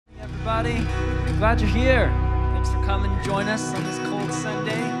everybody. Glad you're here. Thanks for coming to join us on this cold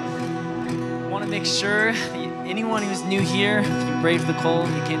Sunday. I want to make sure anyone who's new here, if you braved the cold,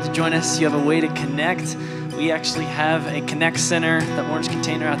 you came to join us, you have a way to connect. We actually have a Connect Center, the orange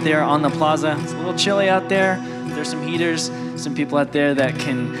container out there on the plaza. It's a little chilly out there. There's some heaters, some people out there that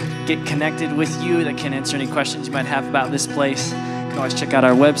can get connected with you, that can answer any questions you might have about this place. You can always check out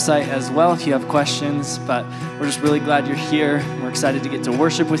our website as well if you have questions, but we're just really glad you're here. We're excited to get to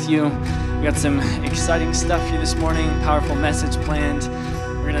worship with you. We got some exciting stuff here this morning, powerful message planned.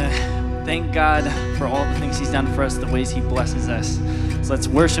 We're going to thank God for all the things he's done for us, the ways he blesses us. So let's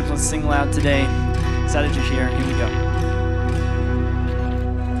worship, let's sing loud today. Excited you're here. Here we go.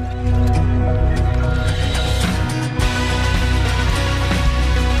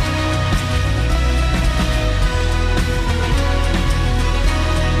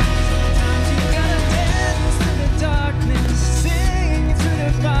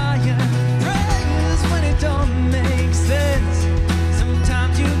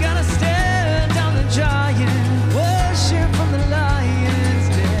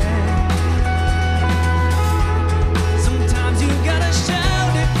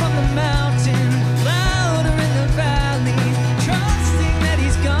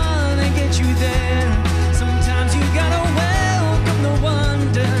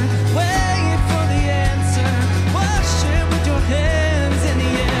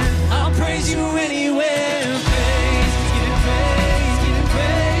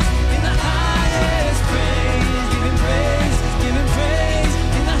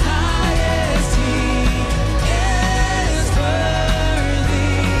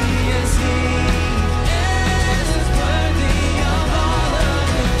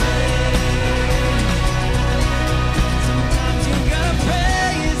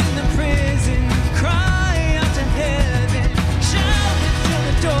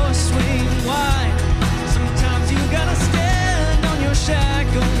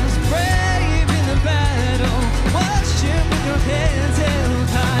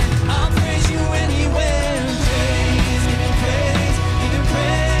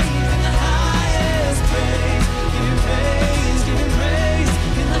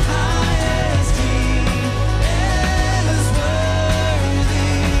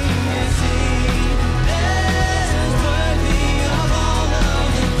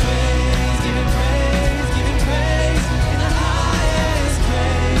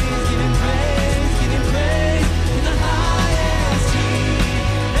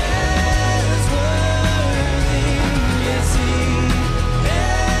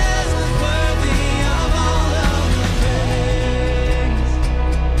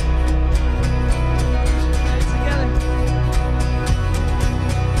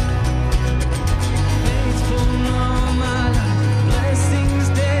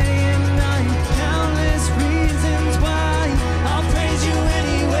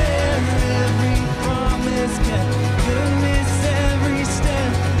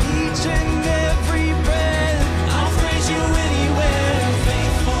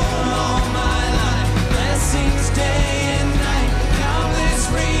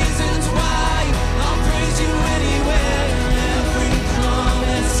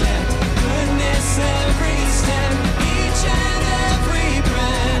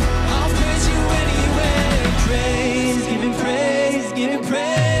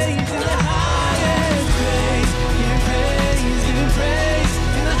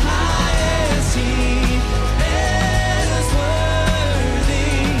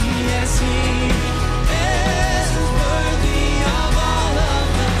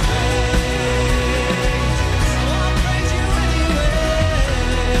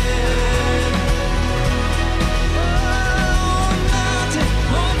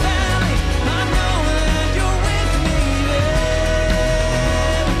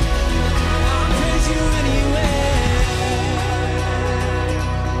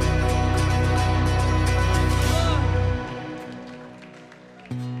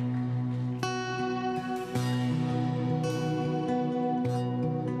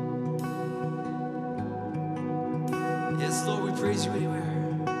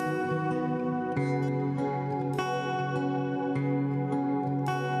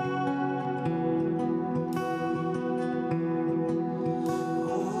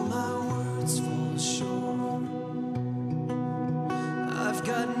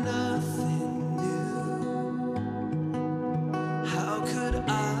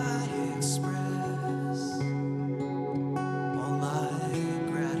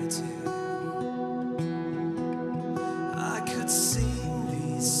 Sing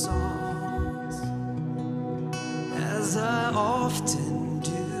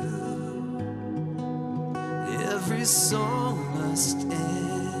every song must end,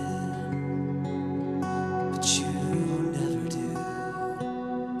 but you never do.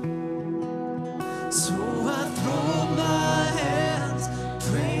 So I throw up my hands,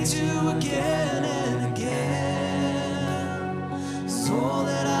 praise you again and again. 'Cause all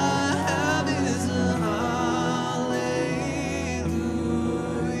that I have is a hallelujah,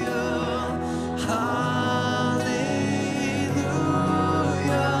 hallelujah.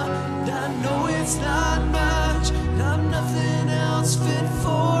 And I know it's not much, and I'm nothing else fit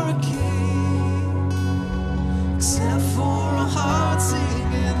for a king, except for a heart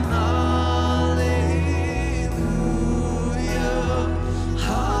singing hallelujah,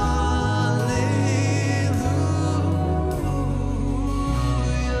 hallelujah.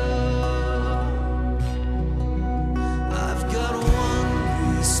 I've got one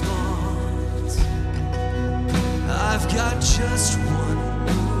response, I've got just one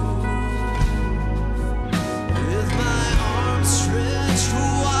move. With my arms stretched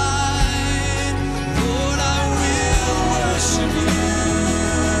wide, Lord, I will worship you.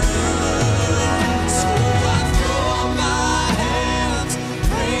 So I throw up my hands,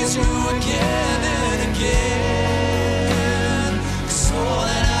 praise you again and again. 'Cause all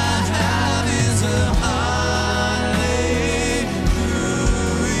that I have is a hallelujah,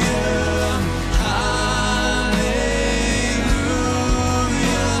 hallelujah.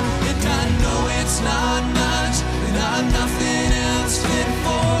 And I know it's not much, and I'm nothing else fit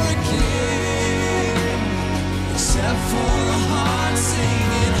for a king, except for a heart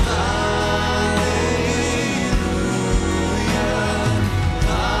singing hallelujah,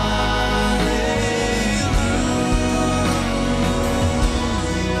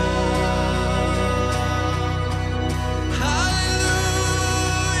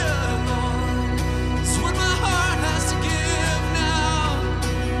 hallelujah, Lord. It's what my heart has to give now.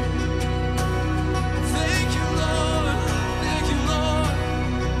 Thank you, Lord. Thank you, Lord.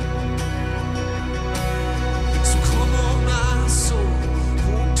 So come on, my soul.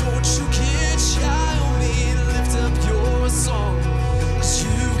 Oh, don't you get shy on me. Lift up your song. 'Cause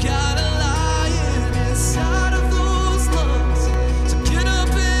you've got a lion inside of those lungs. So get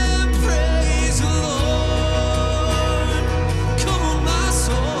up and praise the Lord. Come on, my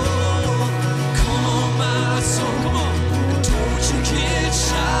soul. Come on, my soul. Come on. Don't you get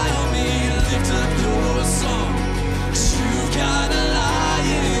shy on me. Lift up your song. 'Cause you've got a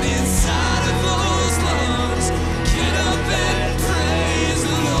lion inside of those lungs. Get up and praise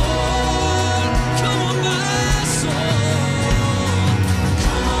the Lord. Come on, my soul.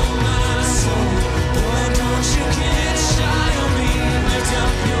 Come on, my soul. Boy, don't you get shy on me. Lift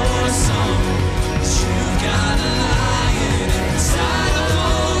up your song. 'Cause you've got a lion inside of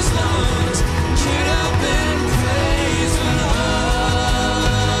those lungs. Get up and praise the Lord.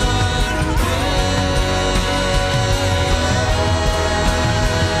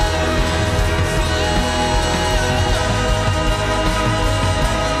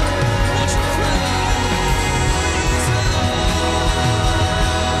 Won't you praise the Lord?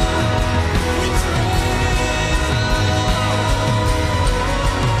 We praise the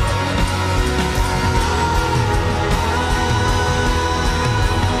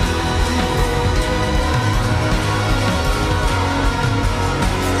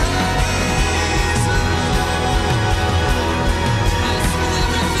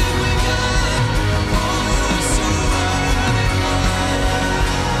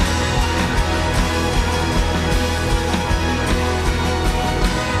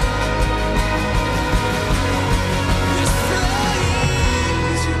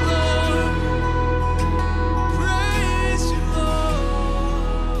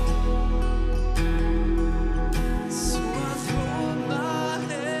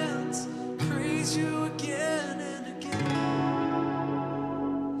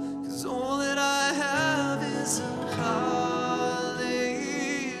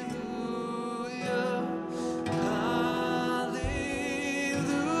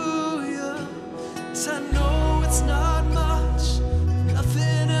I know it's not much,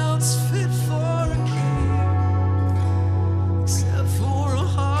 nothing else fit for a king, except for a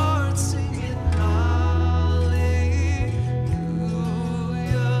heart singing hallelujah,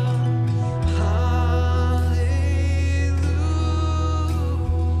 hallelujah.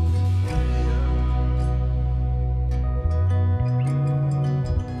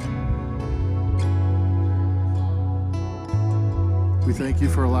 We thank you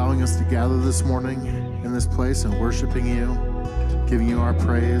for allowing us to gather this morning in this place and worshiping you, giving you our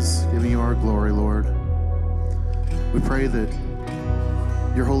praise, giving you our glory, Lord. We pray that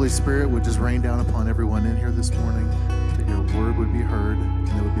your Holy Spirit would just rain down upon everyone in here this morning, that your word would be heard and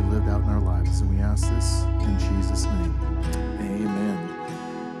it would be lived out in our lives. And we ask this in Jesus'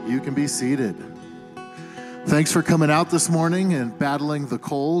 can be seated. Thanks for coming out this morning and battling the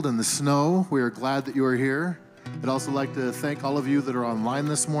cold and the snow. We are glad that you are here. I'd also like to thank all of you that are online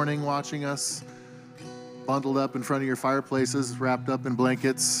this morning watching us, bundled up in front of your fireplaces, wrapped up in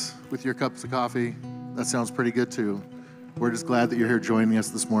blankets with your cups of coffee. That sounds pretty good too. We're just glad that you're here joining us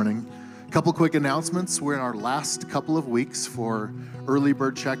this morning. A couple quick announcements. We're in our last couple of weeks for early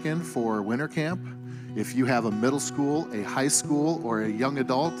bird check-in for winter camp. If you have a middle school, a high school, or a young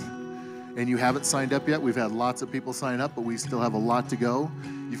adult, and you haven't signed up yet, we've had lots of people sign up, but we still have a lot to go.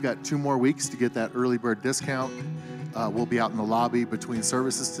 You've got 2 more weeks to get that early bird discount. We'll be out in the lobby between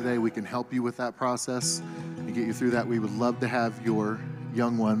services today. We can help you with that process and get you through that. We would love to have your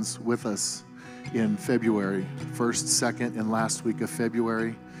young ones with us in February, 1st, 2nd, and last week of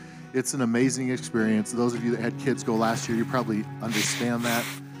February. It's an amazing experience. Those of you that had kids go last year, you probably understand that.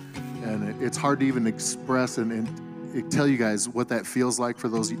 And it's hard to even express and tell you guys what that feels like for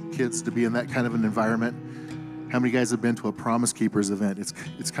those kids to be in that kind of an environment. How many guys have been to a Promise Keepers event? It's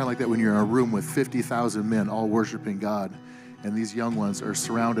kind of like that when you're in a room with 50,000 men all worshiping God, and these young ones are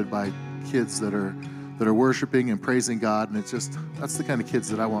surrounded by kids that are worshiping and praising God, and that's the kind of kids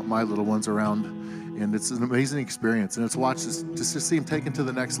that I want my little ones around, and it's an amazing experience, and it's just to see them taken to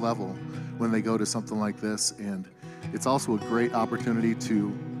the next level when they go to something like this, and it's also a great opportunity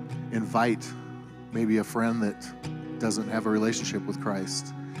to invite maybe a friend that doesn't have a relationship with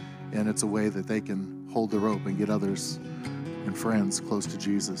Christ, and it's a way that they can hold the rope and get others and friends close to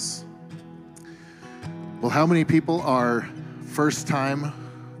Jesus. Well, how many people are first time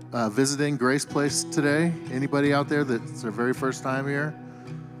visiting Grace Place today? Anybody out there that's their very first time here?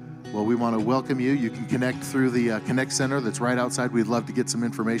 Well, we want to welcome you. You can connect through the Connect Center that's right outside. We'd love to get some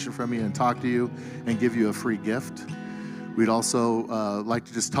information from you and talk to you and give you a free gift. We'd also like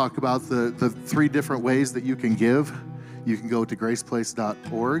to just talk about the 3 different ways that you can give. You can go to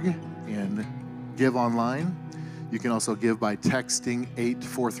graceplace.org and give online. You can also give by texting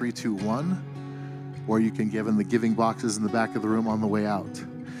 84321, or you can give in the giving boxes in the back of the room on the way out.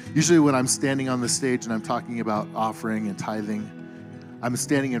 Usually when I'm standing on the stage and I'm talking about offering and tithing, I'm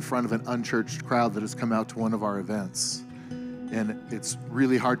standing in front of an unchurched crowd that has come out to one of our events. And it's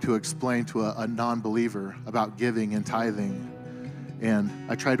really hard to explain to a non-believer about giving and tithing. And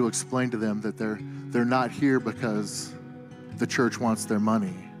I try to explain to them that they're not here because the church wants their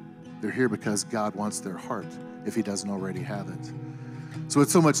money. They're here because God wants their heart, if he doesn't already have it. So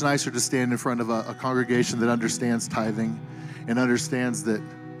it's so much nicer to stand in front of a congregation that understands tithing and understands that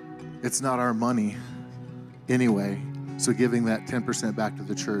it's not our money anyway. So giving that 10% back to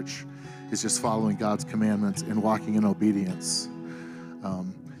the church is just following God's commandments and walking in obedience.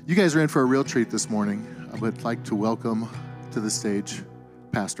 You guys are in for a real treat this morning. I would like to welcome to the stage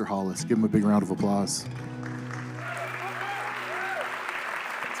Pastor Hollis. Give him a big round of applause.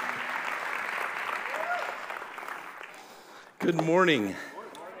 Good morning.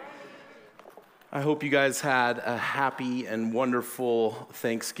 I hope you guys had a happy and wonderful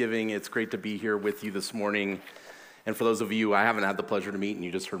Thanksgiving. It's great to be here with you this morning. And for those of you I haven't had the pleasure to meet and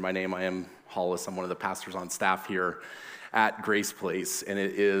you just heard my name, I am Hollis. I'm one of the pastors on staff here at Grace Place. And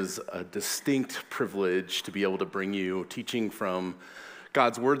it is a distinct privilege to be able to bring you teaching from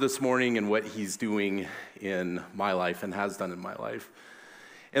God's Word this morning and what he's doing in my life and has done in my life.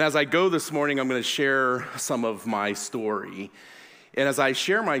 And as I go this morning, I'm going to share some of my story. And as I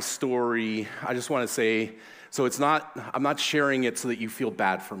share my story, I just want to say, I'm not sharing it so that you feel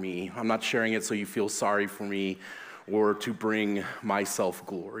bad for me. I'm not sharing it so you feel sorry for me or to bring myself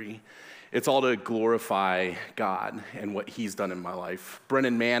glory. It's all to glorify God and what he's done in my life.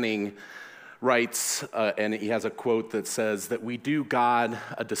 Brennan Manning writes, and he has a quote that says that we do God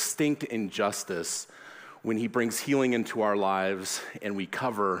a distinct injustice when he brings healing into our lives and we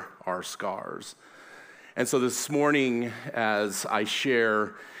cover our scars. And so this morning, as I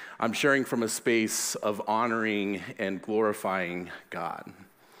share, I'm sharing from a space of honoring and glorifying God.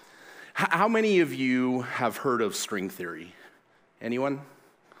 How many of you have heard of string theory? Anyone?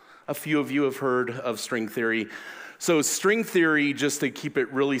 A few of you have heard of string theory. So string theory, just to keep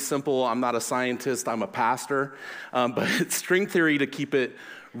it really simple, I'm not a scientist, I'm a pastor, but string theory, to keep it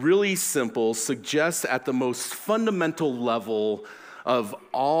really simple, suggests at the most fundamental level of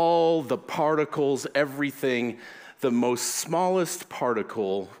all the particles, everything, the most smallest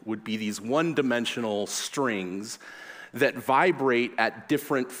particle would be these one-dimensional strings that vibrate at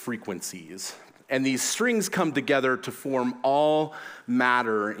different frequencies. And these strings come together to form all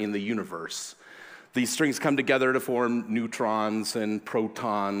matter in the universe. These strings come together to form neutrons and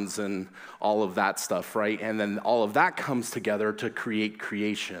protons and all of that stuff, right? And then all of that comes together to create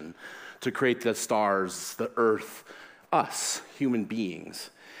creation, to create the stars, the earth, us, human beings.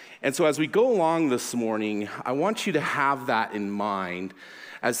 And so as we go along this morning, I want you to have that in mind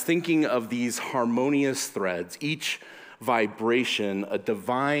as thinking of these harmonious threads, each vibration, a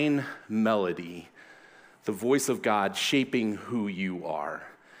divine melody, the voice of God shaping who you are.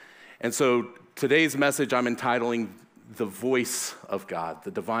 And so today's message I'm entitling The Voice of God,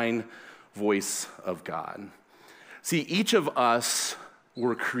 the divine voice of God. See, each of us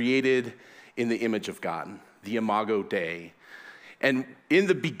were created in the image of God, the Imago Dei. And in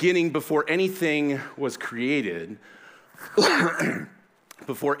the beginning, before anything was created,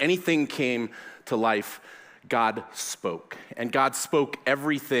 before anything came to life, God spoke. And God spoke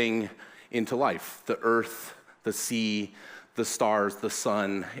everything into life: the earth, the sea, the stars, the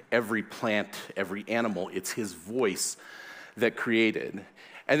sun, every plant, every animal. It's his voice that created.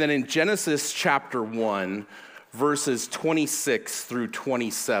 And then in Genesis chapter 1, verses 26 through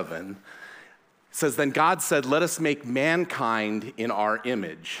 27, it says, "Then God said, 'Let us make mankind in our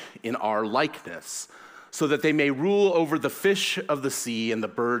image, in our likeness, so that they may rule over the fish of the sea and the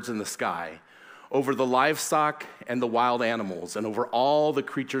birds in the sky, over the livestock and the wild animals, and over all the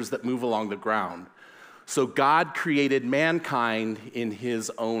creatures that move along the ground.' So God created mankind in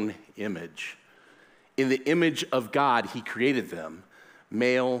his own image. In the image of God, he created them.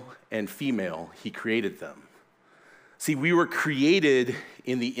 Male and female, he created them." See, we were created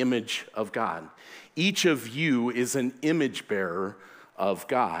in the image of God. Each of you is an image bearer of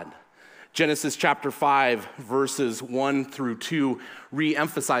God. Genesis chapter 5, verses 1 through 2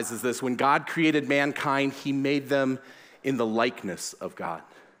 re-emphasizes this. When God created mankind, he made them in the likeness of God.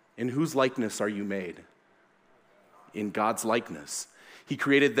 In whose likeness are you made? In God's likeness. He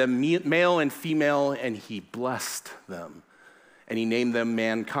created them male and female, and he blessed them. And he named them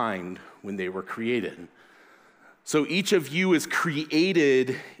mankind when they were created. So each of you is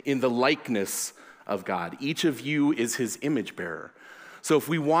created in the likeness of God. Each of you is his image bearer. So if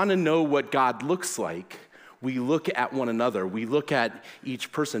we want to know what God looks like, we look at one another. We look at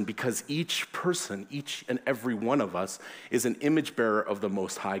each person, because each person, each and every one of us, is an image bearer of the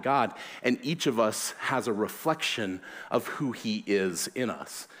Most High God. And each of us has a reflection of who he is in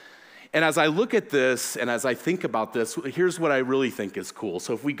us. And as I look at this and as I think about this, here's what I really think is cool.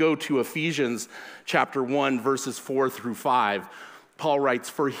 So if we go to Ephesians chapter 1, verses 4 through 5, Paul writes,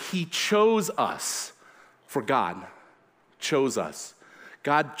 "For he chose us," for God chose us.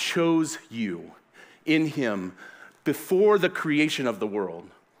 God chose you in him before the creation of the world.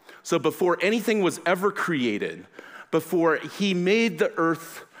 So before anything was ever created, before he made the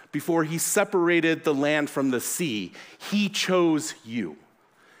earth, before he separated the land from the sea, he chose you.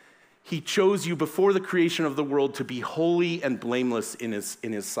 He chose you before the creation of the world to be holy and blameless in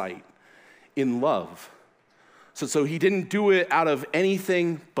his sight, in love. So he didn't do it out of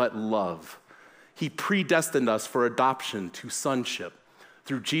anything but love. He predestined us for adoption to sonship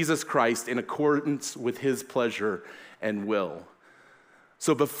through Jesus Christ in accordance with his pleasure and will.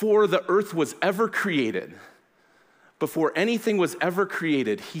 So before the earth was ever created, before anything was ever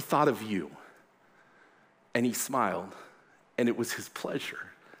created, he thought of you. And he smiled, and it was his pleasure.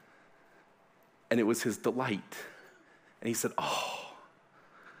 And it was his delight. And he said, "Oh,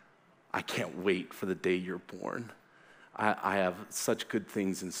 I can't wait for the day you're born. I have such good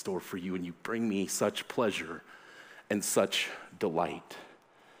things in store for you, and you bring me such pleasure and such delight."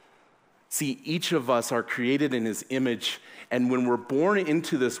 See, each of us are created in his image, and when we're born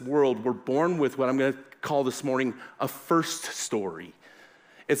into this world, we're born with what I'm going to call this morning a first story.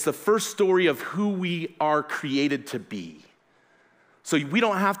 It's the first story of who we are created to be. So we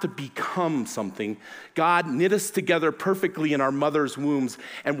don't have to become something. God knit us together perfectly in our mother's wombs,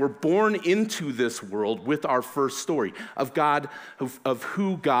 and we're born into this world with our first story of God, of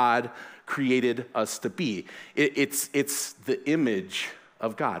who God created us to be. It's the image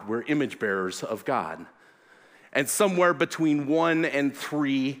of God. We're image bearers of God. And somewhere between 1 and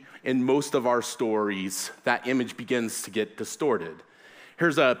 3 in most of our stories, that image begins to get distorted.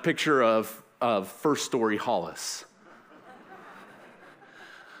 Here's a picture of first story Hollis.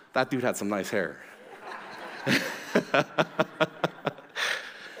 That dude had some nice hair.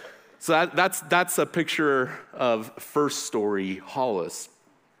 So that's a picture of first story Hollis.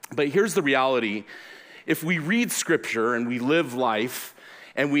 But here's the reality. If we read Scripture and we live life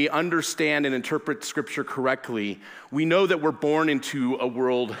and we understand and interpret Scripture correctly, we know that we're born into a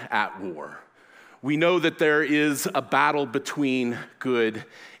world at war. We know that there is a battle between good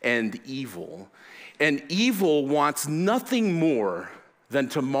and evil. And evil wants nothing more than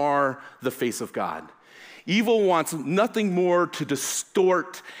to mar the face of God. Evil wants nothing more to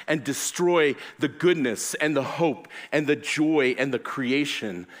distort and destroy the goodness and the hope and the joy and the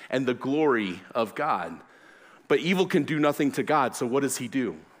creation and the glory of God. But evil can do nothing to God, so what does he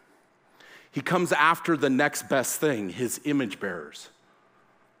do? He comes after the next best thing, his image bearers.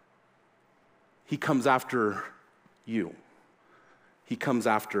 He comes after you. He comes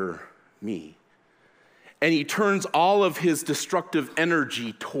after me. And he turns all of his destructive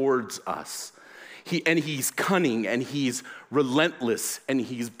energy towards us. He's cunning, and he's relentless, and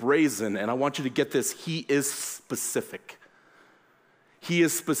he's brazen. And I want you to get this, he is specific. He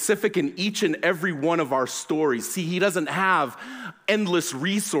is specific in each and every one of our stories. See, he doesn't have endless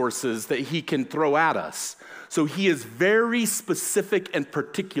resources that he can throw at us. So he is very specific and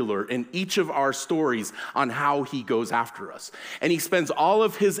particular in each of our stories on how he goes after us. And he spends all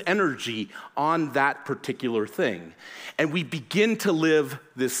of his energy on that particular thing. And we begin to live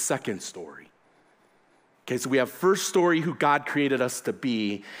this second story. Okay, so we have first story, who God created us to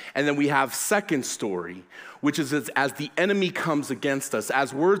be, and then we have second story, which is as the enemy comes against us,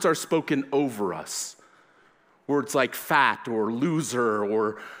 as words are spoken over us, words like fat or loser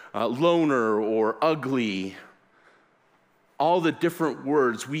or loner or ugly, all the different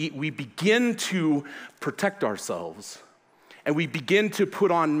words, we begin to protect ourselves, and we begin to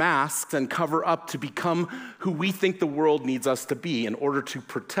put on masks and cover up to become who we think the world needs us to be in order to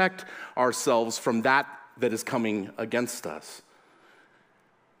protect ourselves from that is coming against us.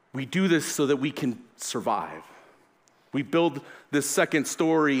 We do this so that we can survive. We build this second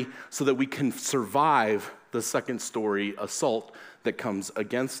story so that we can survive the second story assault that comes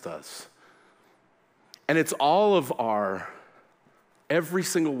against us. And it's all of every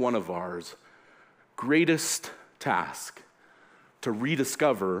single one of ours greatest task to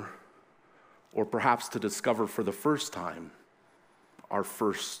rediscover, or perhaps to discover for the first time, our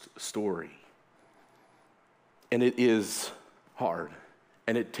first story. And it is hard,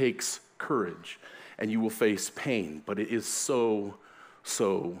 and it takes courage, and you will face pain, but it is so,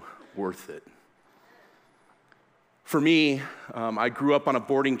 so worth it. For me, I grew up on a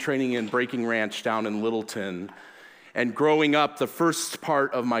boarding, training, and breaking ranch down in Littleton, and growing up, the first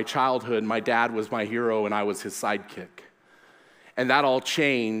part of my childhood, my dad was my hero, and I was his sidekick. And that all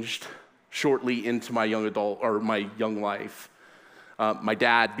changed shortly into my young life. My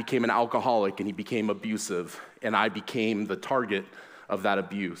dad became an alcoholic, and he became abusive, and I became the target of that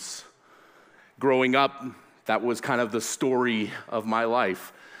abuse. Growing up, that was kind of the story of my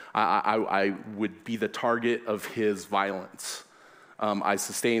life. I would be the target of his violence. I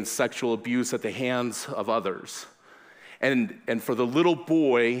sustained sexual abuse at the hands of others. And for the little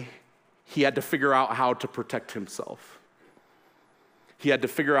boy, he had to figure out how to protect himself. He had to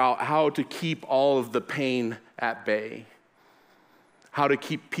figure out how to keep all of the pain at bay, how to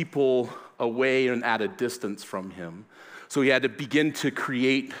keep people away and at a distance from him. So he had to begin to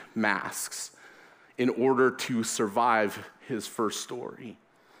create masks in order to survive his first story.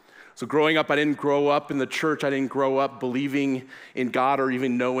 So growing up, I didn't grow up in the church. I didn't grow up believing in God or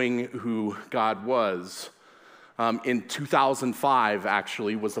even knowing who God was. In 2005,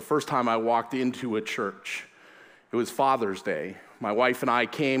 actually, was the first time I walked into a church. It was Father's Day. My wife and I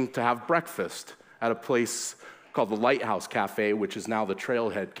came to have breakfast at a place called the Lighthouse Cafe, which is now the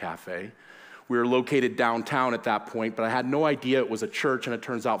Trailhead Cafe. We were located downtown at that point, but I had no idea it was a church, and it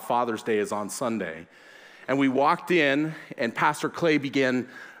turns out Father's Day is on Sunday. And we walked in, and Pastor Clay began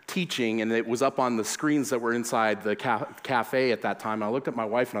teaching, and it was up on the screens that were inside the cafe at that time. And I looked at my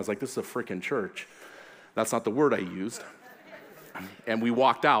wife, and I was like, this is a freaking church. That's not the word I used. And we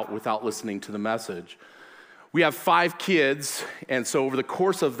walked out without listening to the message. We have 5 kids, and so over the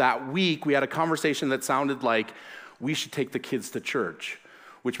course of that week, we had a conversation that sounded like we should take the kids to church,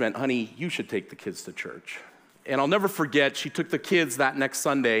 which meant, honey, you should take the kids to church. And I'll never forget, she took the kids that next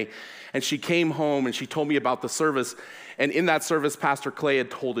Sunday, and she came home, and she told me about the service. And in that service, Pastor Clay had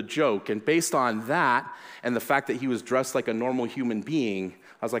told a joke. And based on that, and the fact that he was dressed like a normal human being,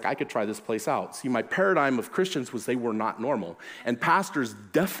 I was like, I could try this place out. See, my paradigm of Christians was they were not normal. And pastors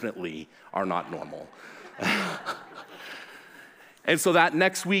definitely are not normal. And so that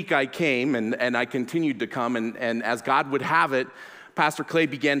next week I came, and I continued to come, and as God would have it, Pastor Clay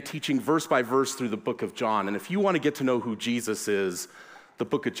began teaching verse by verse through the book of John. And if you want to get to know who Jesus is, the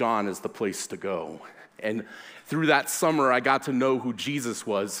book of John is the place to go. And through that summer, I got to know who Jesus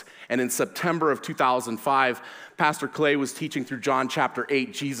was. And in September of 2005, Pastor Clay was teaching through John chapter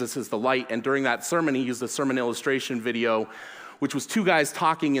 8, Jesus is the light. And during that sermon, he used a sermon illustration video, which was 2 guys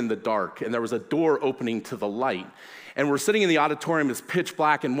talking in the dark, and there was a door opening to the light. And we're sitting in the auditorium, it's pitch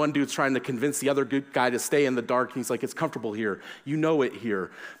black, and one dude's trying to convince the other guy to stay in the dark. And he's like, it's comfortable here. You know it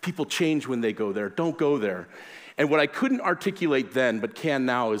here. People change when they go there. Don't go there. And what I couldn't articulate then, but can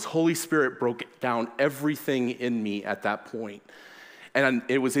now, is Holy Spirit broke down everything in me at that point. And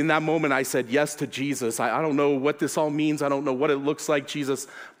it was in that moment I said yes to Jesus. I don't know what this all means. I don't know what it looks like, Jesus,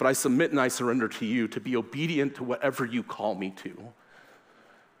 but I submit and I surrender to you to be obedient to whatever you call me to.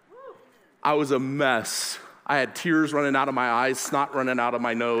 I was a mess. I had tears running out of my eyes, snot running out of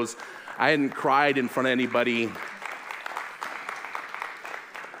my nose. I hadn't cried in front of anybody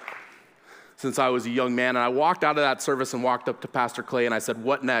since I was a young man. And I walked out of that service and walked up to Pastor Clay and I said,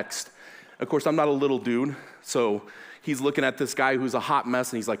 what next? Of course, I'm not a little dude, so he's looking at this guy who's a hot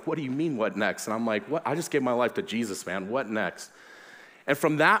mess and he's like, what do you mean, what next? And I'm like, what? I just gave my life to Jesus, man. What next? And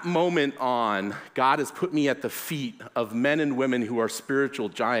from that moment on, God has put me at the feet of men and women who are spiritual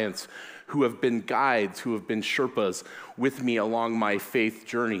giants, who have been guides, who have been Sherpas with me along my faith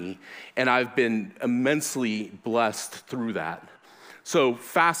journey. And I've been immensely blessed through that. So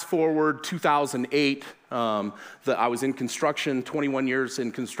fast forward 2008, I was in construction, 21 years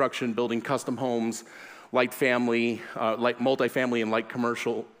in construction, building custom homes, light multifamily and light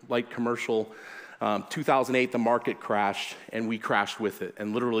commercial. 2008, the market crashed, and we crashed with it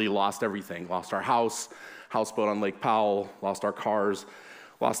and literally lost everything. Lost our houseboat on Lake Powell, lost our cars,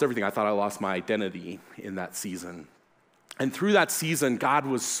 lost everything. I thought I lost my identity in that season. And through that season, God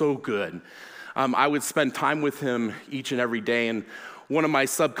was so good. I would spend time with him each and every day. And one of my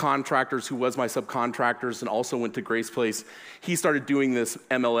subcontractors, who was my subcontractors and also went to Grace Place, he started doing this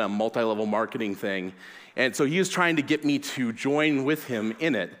MLM, multi-level marketing thing. And so he was trying to get me to join with him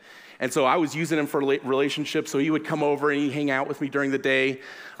in it. And so I was using him for relationships. So he would come over and he'd hang out with me during the day.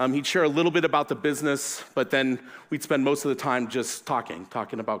 He'd share a little bit about the business, but then we'd spend most of the time just talking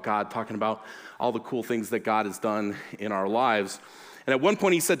about God, talking about all the cool things that God has done in our lives. And at one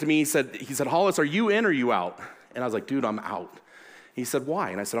point he said to me, he said, Hollis, are you in or are you out? And I was like, dude, I'm out. He said,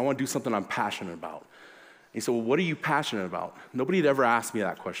 why? And I said, I want to do something I'm passionate about. He said, well, what are you passionate about? Nobody had ever asked me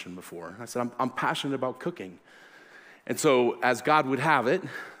that question before. I said, I'm passionate about cooking. And so as God would have it,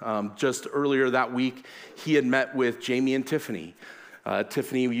 just earlier that week, he had met with Jamie and Tiffany.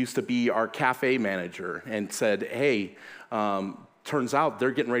 Tiffany used to be our cafe manager and said, hey, turns out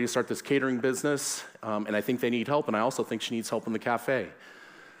they're getting ready to start this catering business, and I think they need help, and I also think she needs help in the cafe.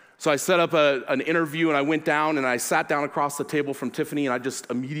 So I set up an interview, and I went down, and I sat down across the table from Tiffany, and I just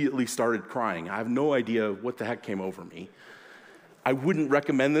immediately started crying. I have no idea what the heck came over me. I wouldn't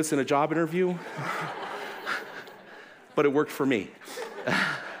recommend this in a job interview, but it worked for me.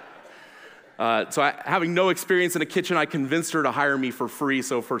 Having no experience in a kitchen, I convinced her to hire me for free.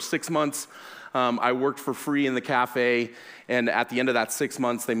 So for 6 months, I worked for free in the cafe, and at the end of that 6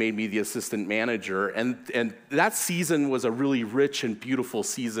 months, they made me the assistant manager. And that season was a really rich and beautiful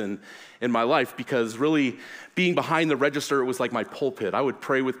season in my life, because really being behind the register, it was like my pulpit. I would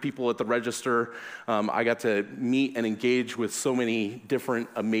pray with people at the register. I got to meet and engage with so many different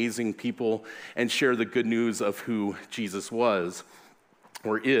amazing people and share the good news of who Jesus was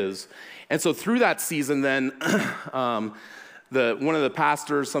or is. And so through that season then, some of the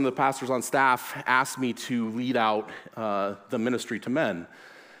pastors on staff asked me to lead out the ministry to men.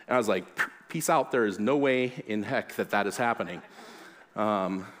 And I was like, peace out, there is no way in heck that is happening.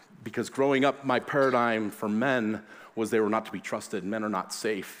 Because growing up, my paradigm for men was they were not to be trusted. Men are not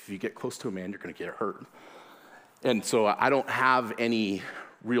safe. If you get close to a man, you're going to get hurt. And so I don't have any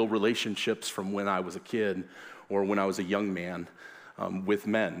real relationships from when I was a kid or when I was a young man with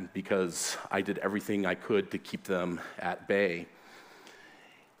men, because I did everything I could to keep them at bay.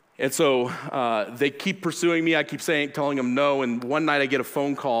 And so they keep pursuing me. I keep telling them no. And one night I get a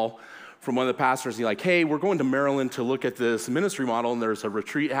phone call from one of the pastors. He's like, hey, we're going to Maryland to look at this ministry model, and there's a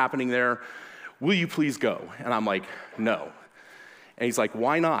retreat happening there. Will you please go? And I'm like, no. And he's like,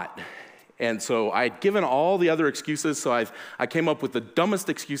 why not? And so I had given all the other excuses, so I came up with the dumbest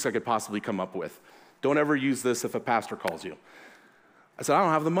excuse I could possibly come up with. Don't ever use this if a pastor calls you. I said, I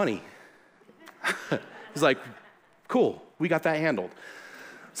don't have the money. He's like, cool, we got that handled.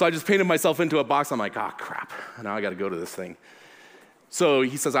 So I just painted myself into a box. I'm like, oh, crap, now I got to go to this thing. So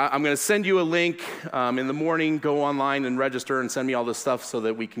he says, I'm going to send you a link in the morning. Go online and register and send me all this stuff so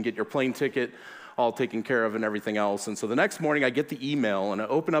that we can get your plane ticket all taken care of and everything else. And so the next morning I get the email, and I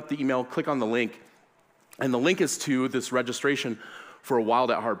open up the email, click on the link, and the link is to this registration for a Wild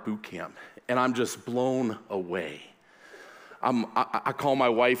at Heart boot camp. And I'm just blown away. I call my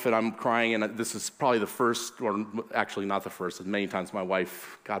wife and I'm crying, and this is probably the first, or actually not the first, many times my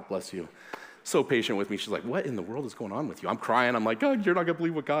wife, God bless you, so patient with me. She's like, what in the world is going on with you? I'm crying. I'm like, God, you're not going to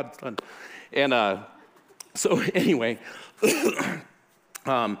believe what God's done. And so anyway,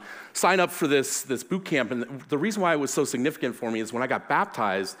 sign up for this boot camp. And the reason why it was so significant for me is when I got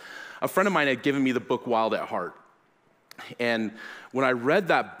baptized, a friend of mine had given me the book Wild at Heart. And when I read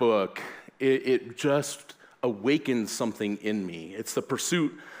that book, it just awakened something in me. It's the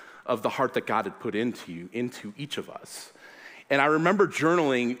pursuit of the heart that God had put into each of us. And I remember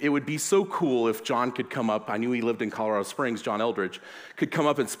journaling. It would be so cool if John could come up. I knew he lived in Colorado Springs, John Eldridge, could come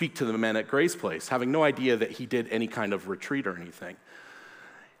up and speak to the men at Grace Place, having no idea that he did any kind of retreat or anything.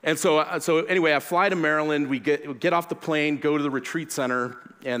 And so anyway, I fly to Maryland. We get off the plane, go to the retreat center,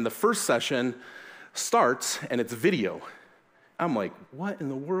 and the first session starts, and it's video. I'm like, what in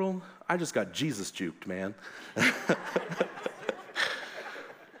the world? I just got Jesus juked, man.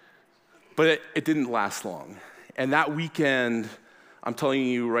 But it didn't last long. And that weekend, I'm telling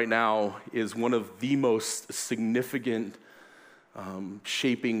you right now, is one of the most significant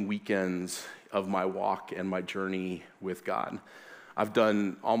shaping weekends of my walk and my journey with God. I've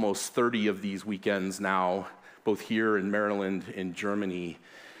done almost 30 of these weekends now, both here in Maryland and Germany,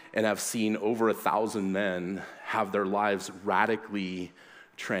 and I've seen over 1,000 men have their lives radically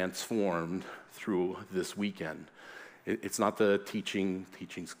transformed through this weekend. It's not the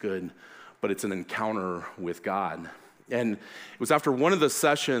teaching's good, but it's an encounter with God. And it was after one of the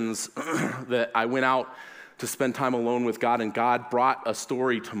sessions that I went out to spend time alone with God, and God brought a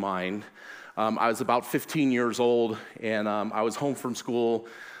story to mind. I was about 15 years old, and I was home from school.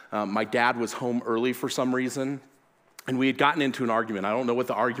 My dad was home early for some reason, and we had gotten into an argument. I don't know what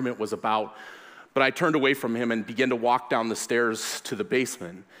the argument was about, but I turned away from him and began to walk down the stairs to the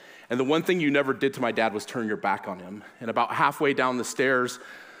basement. And the one thing you never did to my dad was turn your back on him. And about halfway down the stairs,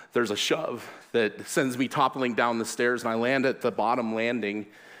 there's a shove that sends me toppling down the stairs, and I land at the bottom landing,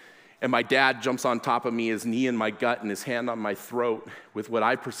 and my dad jumps on top of me, his knee in my gut and his hand on my throat, with what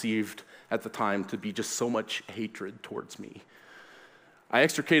I perceived at the time to be just so much hatred towards me. I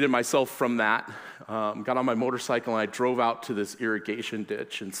extricated myself from that, got on my motorcycle, and I drove out to this irrigation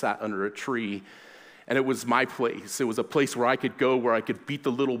ditch and sat under a tree. And it was my place. It was a place where I could go, where I could beat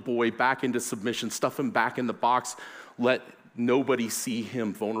the little boy back into submission, stuff him back in the box, let nobody see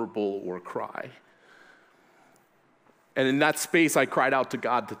him vulnerable or cry. And in that space, I cried out to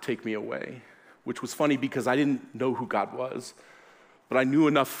God to take me away, which was funny because I didn't know who God was, but I knew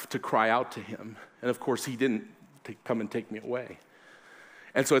enough to cry out to him. And of course, he didn't come and take me away.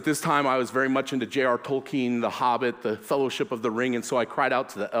 And so at this time, I was very much into J.R. Tolkien, The Hobbit, the Fellowship of the Ring, and so I cried out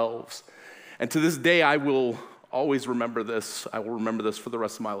to the elves. And to this day, I will always remember this. I will remember this for the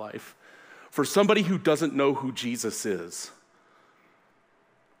rest of my life. For somebody who doesn't know who Jesus is,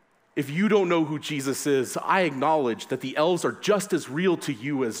 if you don't know who Jesus is, I acknowledge that the elves are just as real to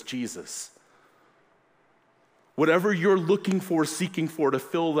you as Jesus. Whatever you're looking for, seeking for to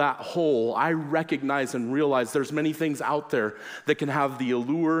fill that hole, I recognize and realize there's many things out there that can have the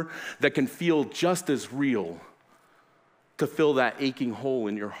allure, that can feel just as real to fill that aching hole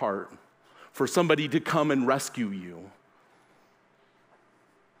in your heart, for somebody to come and rescue you.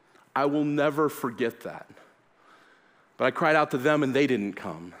 I will never forget that. But I cried out to them and they didn't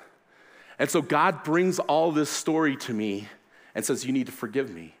come. And so God brings all this story to me and says, you need to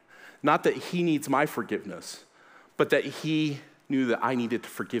forgive me. Not that he needs my forgiveness, but that he knew that I needed to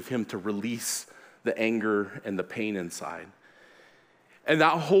forgive him to release the anger and the pain inside. And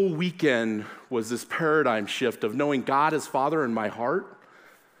that whole weekend was this paradigm shift of knowing God as Father in my heart,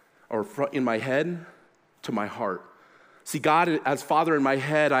 or in my head, to my heart. See, God as Father in my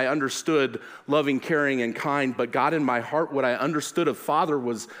head, I understood loving, caring, and kind, but God in my heart, what I understood of Father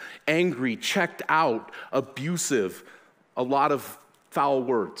was angry, checked out, abusive, a lot of foul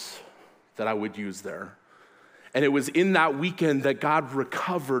words that I would use there. And it was in that weekend that God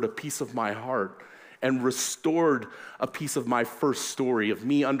recovered a piece of my heart and restored a piece of my first story of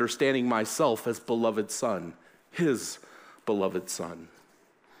me understanding myself as beloved son, his beloved son.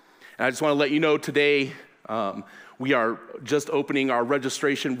 And I just want to let you know today, we are just opening our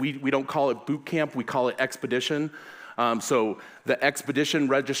registration. We don't call it boot camp, we call it expedition. So the expedition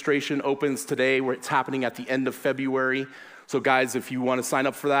registration opens today, where it's happening at the end of February. So guys, if you want to sign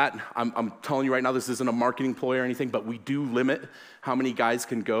up for that, I'm telling you right now, this isn't a marketing ploy or anything, but we do limit how many guys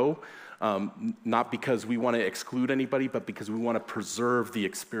can go. Not because we want to exclude anybody, but because we want to preserve the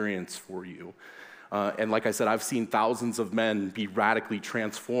experience for you. And like I said, I've seen thousands of men be radically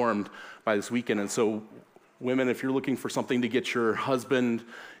transformed by this weekend. And so women, if you're looking for something to get your husband,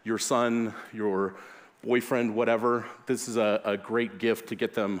 your son, your boyfriend, whatever, this is a great gift to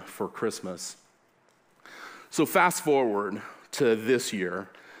get them for Christmas. So fast forward to this year.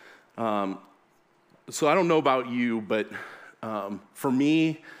 So I don't know about you, but for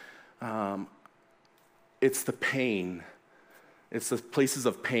me, it's the pain. It's the places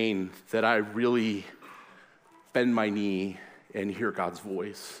of pain that I really bend my knee and hear God's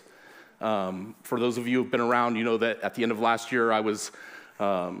voice. For those of you who've been around, you know that at the end of last year, I was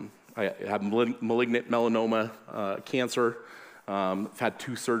I have malignant melanoma cancer. I've had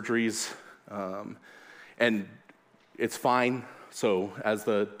 2 surgeries, and it's fine. So as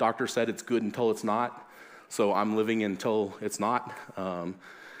the doctor said, it's good until it's not. So I'm living until it's not.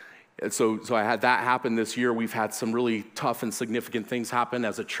 So I had that happen this year. We've had some really tough and significant things happen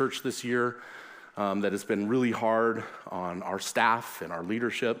as a church this year that has been really hard on our staff and our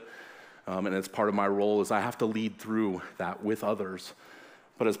leadership. And it's part of my role is I have to lead through that with others.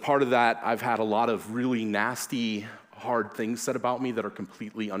 But as part of that, I've had a lot of really nasty, hard things said about me that are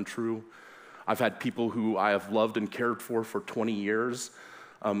completely untrue. I've had people who I have loved and cared for 20 years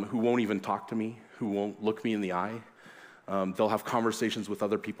who won't even talk to me, who won't look me in the eye. They'll have conversations with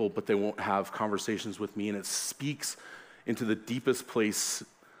other people, but they won't have conversations with me. And it speaks into the deepest places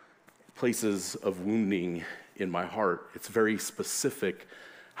of wounding in my heart. It's very specific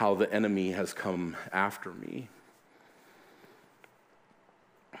how the enemy has come after me.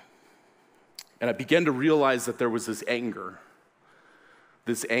 And I began to realize that there was this anger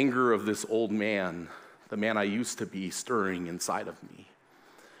of this old man, the man I used to be, stirring inside of me.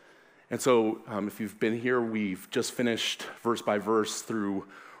 And so if you've been here, we've just finished verse by verse through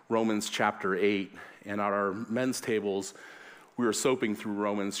Romans chapter 8. And at our men's tables, we were soaping through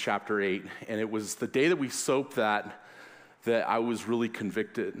Romans chapter 8. And it was the day that we soaped that I was really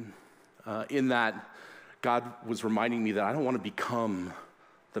convicted. In that, God was reminding me that I don't want to become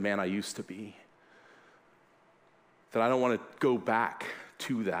the man I used to be. That I don't want to go back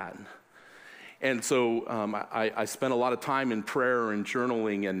to that. And so I spent a lot of time in prayer and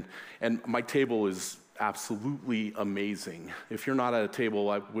journaling, and my table is absolutely amazing. If you're not at a table,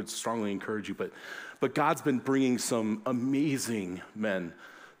 I would strongly encourage you. But God's been bringing some amazing men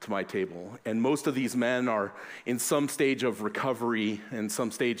to my table. And most of these men are in some stage of recovery and some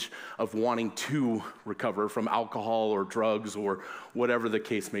stage of wanting to recover from alcohol or drugs or whatever the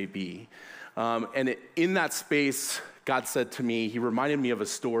case may be. In that space, God said to me, he reminded me of a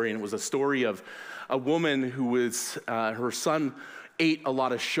story, and it was a story of a woman who was, her son ate a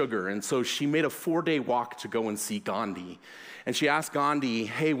lot of sugar, and so she made a 4-day walk to go and see Gandhi. And she asked Gandhi,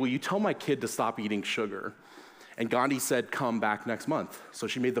 hey, will you tell my kid to stop eating sugar? And Gandhi said, come back next month. So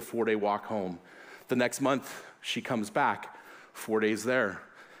she made the 4-day walk home. The next month, she comes back, 4 days there.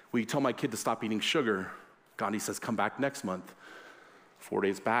 Will you tell my kid to stop eating sugar? Gandhi says, come back next month. 4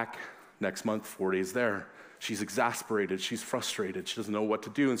 days back, next month, 4 days there. She's exasperated, she's frustrated, she doesn't know what to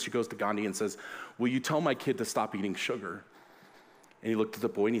do, and she goes to Gandhi and says, will you tell my kid to stop eating sugar? And he looked at the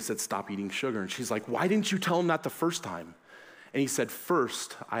boy and he said, stop eating sugar. And she's like, why didn't you tell him that the first time? And he said,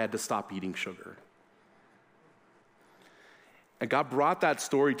 first, I had to stop eating sugar. And God brought that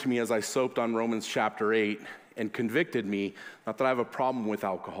story to me as I soaped on Romans chapter 8 and convicted me, not that I have a problem with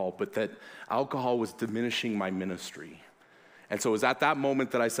alcohol, but that alcohol was diminishing my ministry. And so it was at that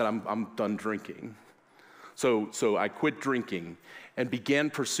moment that I said, I'm done drinking. So I quit drinking and began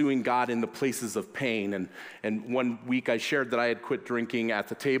pursuing God in the places of pain. And 1 week I shared that I had quit drinking at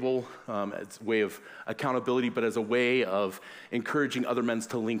the table as a way of accountability, but as a way of encouraging other men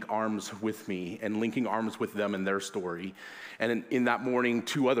to link arms with me and linking arms with them in their story. And in that morning,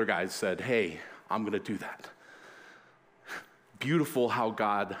 2 other guys said, hey, I'm going to do that. Beautiful how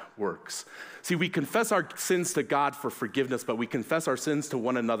God works. See, we confess our sins to God for forgiveness, but we confess our sins to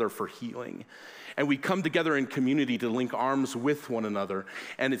one another for healing. And we come together in community to link arms with one another.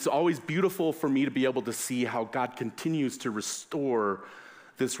 And it's always beautiful for me to be able to see how God continues to restore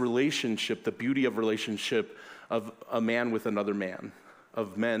this relationship, the beauty of relationship of a man with another man,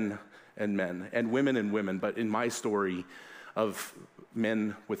 of men and women, but in my story, of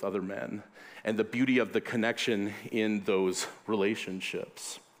men with other men, and the beauty of the connection in those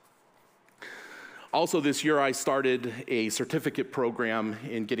relationships. Also this year, I started a certificate program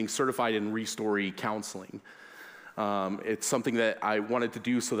in getting certified in Restory counseling. It's something that I wanted to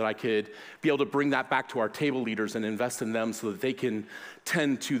do so that I could be able to bring that back to our table leaders and invest in them so that they can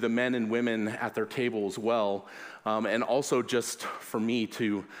tend to the men and women at their table as well, and also just for me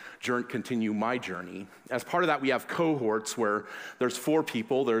to continue my journey. As part of that, we have cohorts where there's 4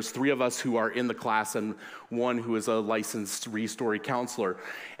 people. There's 3 of us who are in the class and 1 who is a licensed Restory counselor.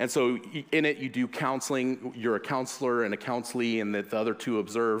 And so in it, you do counseling. You're a counselor and a counselee, and the other 2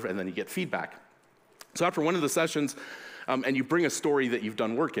 observe, and then you get feedback. So after one of the sessions, and you bring a story that you've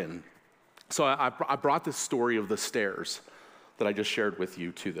done work in. So I brought this story of the stairs that I just shared with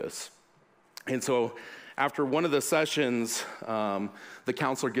you to this. And so after one of the sessions, the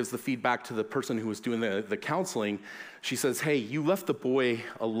counselor gives the feedback to the person who was doing the counseling. She says, hey, you left the boy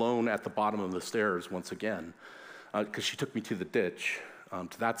alone at the bottom of the stairs once again, because she took me to the ditch,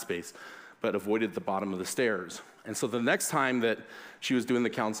 to that space, but avoided the bottom of the stairs. And so the next time that she was doing the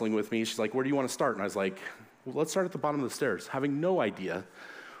counseling with me, she's like, where do you want to start? And I was like, well, let's start at the bottom of the stairs, having no idea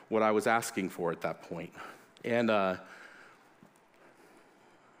what I was asking for at that point. And that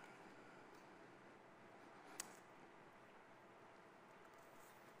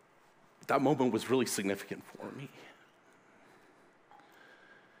moment was really significant for me.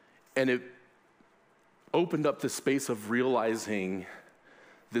 And it opened up the space of realizing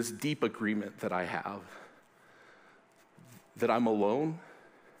this deep agreement that I have, that I'm alone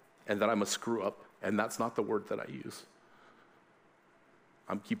and that I'm a screw up, and that's not the word that I use.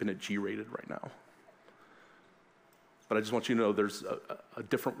 I'm keeping it G-rated right now. But I just want you to know there's a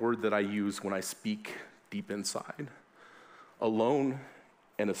different word that I use when I speak deep inside. Alone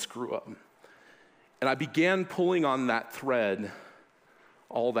and a screw up. And I began pulling on that thread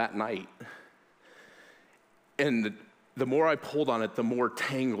all that night. And the more I pulled on it, the more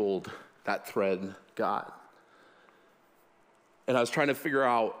tangled that thread got. And I was trying to figure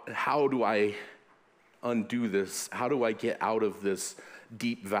out, how do I undo this? How do I get out of this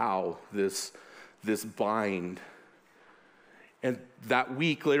deep vow, this bind? And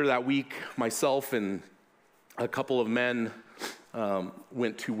later that week, myself and a couple of men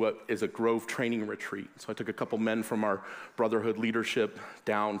went to what is a Grove training retreat. So I took a couple men from our brotherhood leadership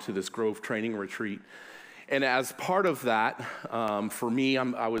down to this Grove training retreat. And as part of that, for me,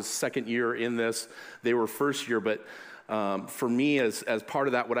 I was second year in this. They were first year, but for me, as part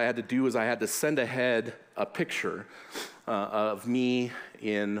of that, what I had to do is I had to send ahead a picture of me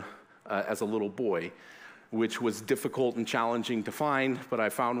as a little boy, which was difficult and challenging to find, but I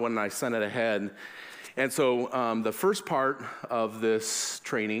found one and I sent it ahead. And so the first part of this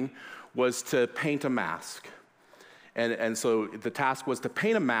training was to paint a mask. And so the task was to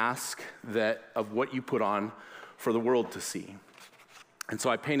paint a mask of what you put on for the world to see. And so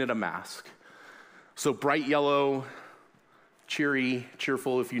I painted a mask. So bright yellow, cheery,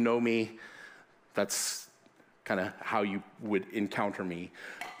 cheerful, if you know me, that's kind of how you would encounter me.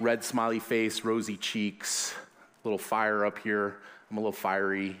 Red smiley face, rosy cheeks, little fire up here. I'm a little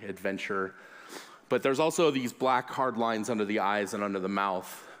fiery, adventure. But there's also these black hard lines under the eyes and under the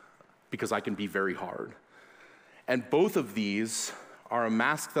mouth because I can be very hard. And both of these are a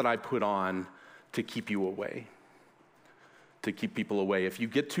mask that I put on to keep you away, to keep people away. If you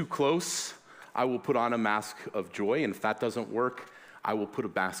get too close, I will put on a mask of joy, and if that doesn't work, I will put a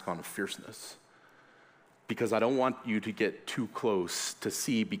mask on of fierceness. Because I don't want you to get too close to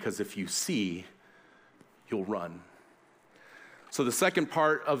see, because if you see, you'll run. So the second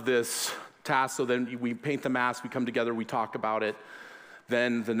part of this task, so then we paint the mask, we come together, we talk about it.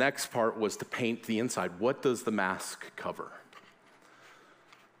 Then the next part was to paint the inside. What does the mask cover?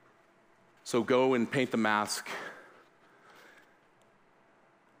 So go and paint the mask.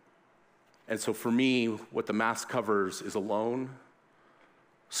 And so for me, what the mask covers is alone,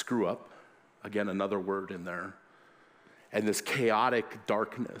 screw up, again, another word in there, and this chaotic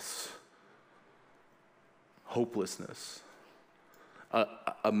darkness, hopelessness,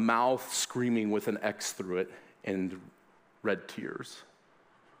 a mouth screaming with an X through it, and red tears.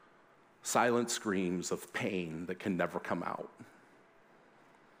 Silent screams of pain that can never come out.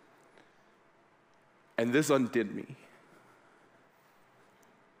 And this undid me.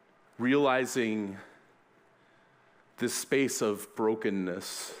 Realizing this space of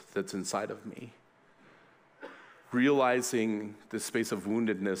brokenness that's inside of me. Realizing this space of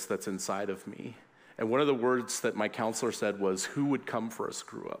woundedness that's inside of me. And one of the words that my counselor said was, who would come for a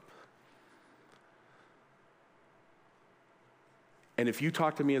screw up? And if you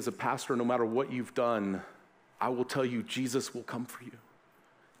talk to me as a pastor, no matter what you've done, I will tell you Jesus will come for you.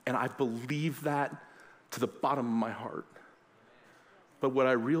 And I believe that to the bottom of my heart. But what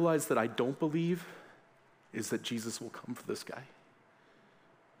I realize that I don't believe is that Jesus will come for this guy.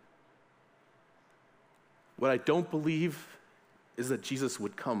 What I don't believe is that Jesus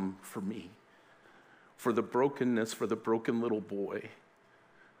would come for me, for the brokenness, for the broken little boy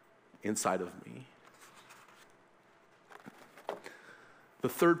inside of me. The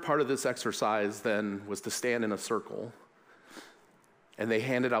third part of this exercise then was to stand in a circle, and they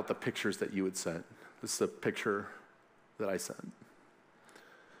handed out the pictures that you had sent. This is a picture that I sent.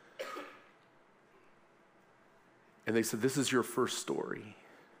 And they said, this is your first story.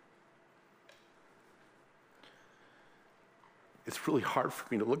 It's really hard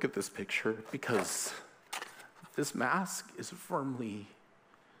for me to look at this picture because this mask is firmly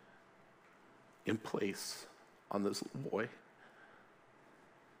in place on this little boy.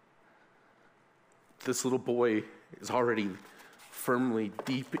 This little boy is already firmly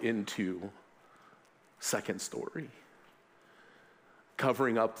deep into second story,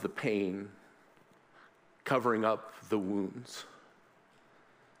 covering up the pain, covering up the wounds.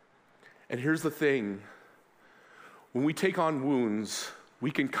 And here's the thing. When we take on wounds,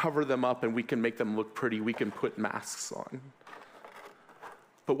 we can cover them up and we can make them look pretty. We can put masks on.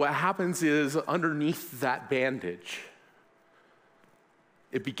 But what happens is underneath that bandage,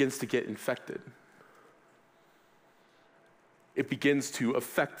 it begins to get infected. It begins to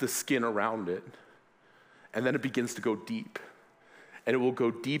affect the skin around it. And then it begins to go deep. And it will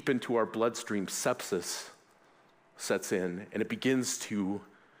go deep into our bloodstream. Sepsis sets in, and it begins to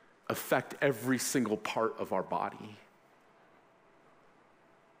affect every single part of our body.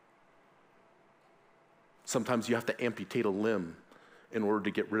 Sometimes you have to amputate a limb in order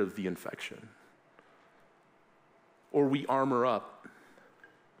to get rid of the infection. Or we armor up.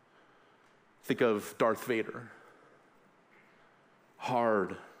 Think of Darth Vader.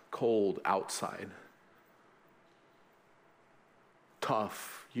 Hard, cold outside.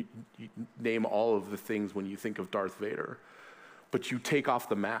 Tough. You name all of the things when you think of Darth Vader. But you take off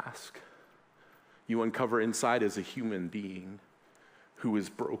the mask. You uncover inside as a human being who is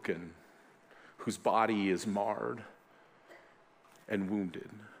broken, whose body is marred and wounded.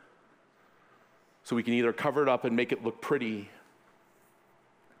 So we can either cover it up and make it look pretty,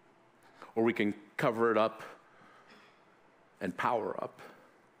 or we can cover it up and power up.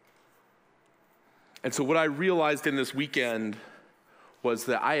 And so what I realized in this weekend was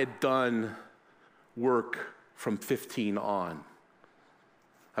that I had done work from 15 on.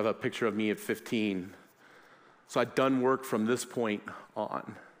 I have a picture of me at 15. So I'd done work from this point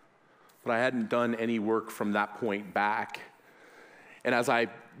on, but I hadn't done any work from that point back. And as I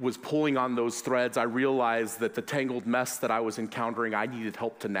was pulling on those threads, I realized that the tangled mess that I was encountering, I needed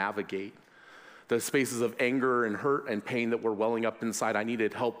help to navigate. The spaces of anger and hurt and pain that were welling up inside, I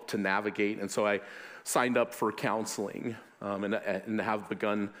needed help to navigate. And so I signed up for counseling and have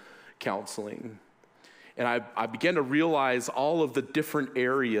begun counseling. And I began to realize all of the different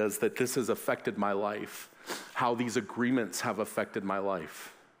areas that this has affected my life, how these agreements have affected my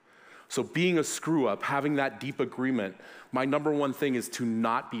life. So being a screw up, having that deep agreement, my number one thing is to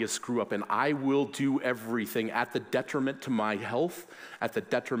not be a screw up. And I will do everything at the detriment to my health, at the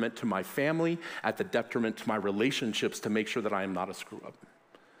detriment to my family, at the detriment to my relationships to make sure that I am not a screw up.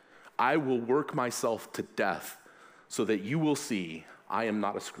 I will work myself to death so that you will see I am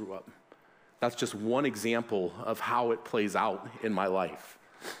not a screw up. That's just one example of how it plays out in my life.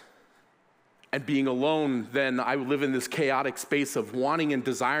 And being alone, then I live in this chaotic space of wanting and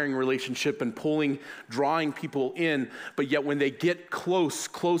desiring relationship and drawing people in, but yet when they get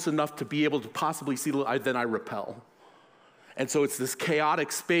close enough to be able to possibly see, then I repel. And so it's this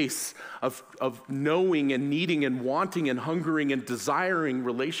chaotic space of knowing and needing and wanting and hungering and desiring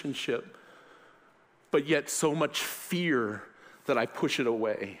relationship, but yet so much fear that I push it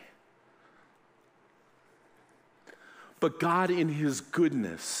away. But God in his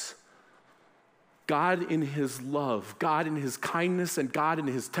goodness, God in his love, God in his kindness, and God in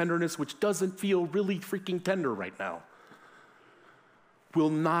his tenderness, which doesn't feel really freaking tender right now,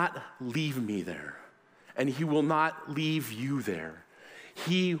 will not leave me there. And he will not leave you there.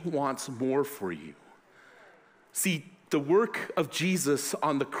 He wants more for you. See, the work of Jesus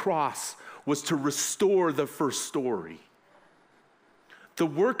on the cross was to restore the first story. The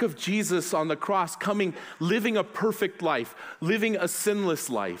work of Jesus on the cross, living a perfect life, living a sinless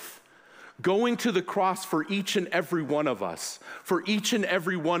life, going to the cross for each and every one of us, for each and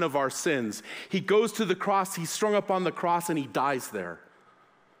every one of our sins. He goes to the cross, he's strung up on the cross, and he dies there.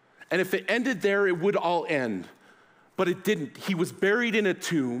 And if it ended there, it would all end. But it didn't. He was buried in a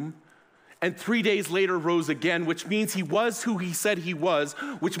tomb, and 3 days later rose again, which means he was who he said he was,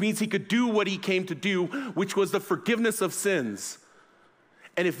 which means he could do what he came to do, which was the forgiveness of sins.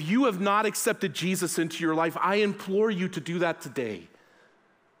 And if you have not accepted Jesus into your life, I implore you to do that today.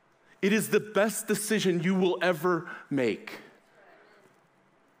 It is the best decision you will ever make.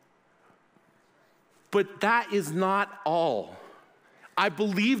 But that is not all. I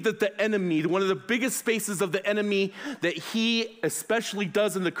believe that the enemy, one of the biggest spaces of the enemy that he especially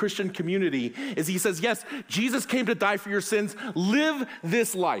does in the Christian community is he says, yes, Jesus came to die for your sins. Live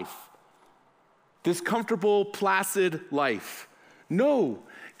this life, this comfortable, placid life. No,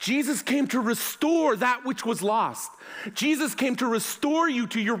 Jesus came to restore that which was lost. Jesus came to restore you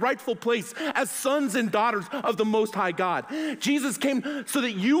to your rightful place as sons and daughters of the Most High God. Jesus came so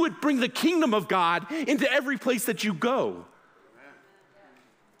that you would bring the kingdom of God into every place that you go.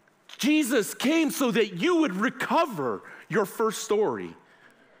 Jesus came so that you would recover your first story,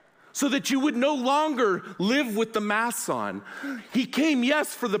 so that you would no longer live with the masks on. He came,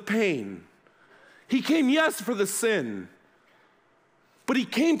 yes, for the pain. He came, yes, for the sin. But he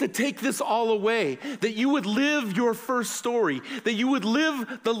came to take this all away, that you would live your first story, that you would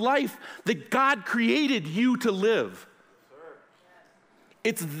live the life that God created you to live.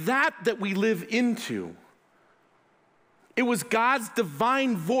 It's that we live into. It was God's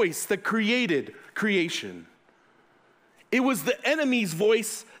divine voice that created creation. It was the enemy's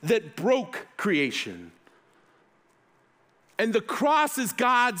voice that broke creation. And the cross is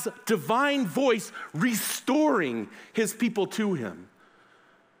God's divine voice restoring his people to him.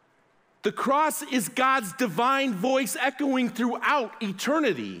 The cross is God's divine voice echoing throughout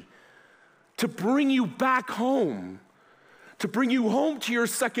eternity to bring you back home, to bring you home to your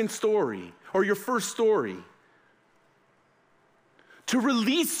second story or your first story, to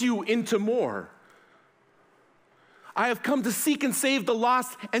release you into more. I have come to seek and save the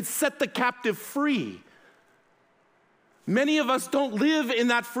lost and set the captive free. Many of us don't live in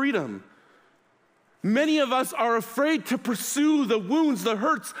that freedom. Many of us are afraid to pursue the wounds, the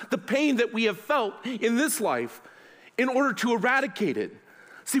hurts, the pain that we have felt in this life in order to eradicate it.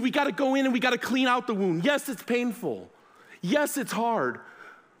 See, we got to go in and we got to clean out the wound. Yes, it's painful. Yes, it's hard,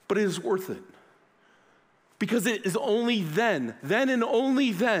 but it is worth it. Because it is only then and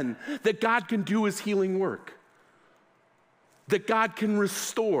only then, that God can do his healing work. That God can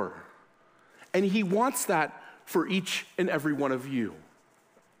restore. And he wants that for each and every one of you.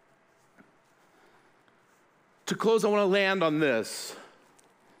 To close, I want to land on this.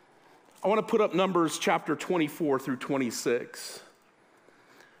 I want to put up Numbers chapter 24 through 26.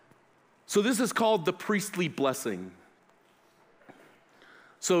 So this is called the priestly blessing.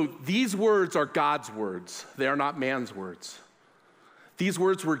 So these words are God's words. They are not man's words. These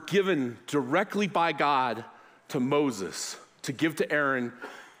words were given directly by God to Moses, to give to Aaron,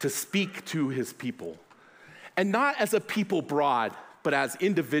 to speak to his people. And not as a people broad, but as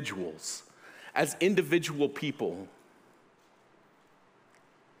individuals, as individual people.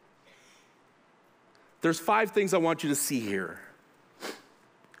 There's 5 things I want you to see here.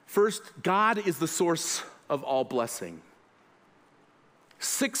 First, God is the source of all blessing.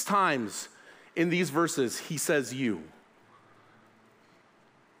 6 times in these verses, he says you.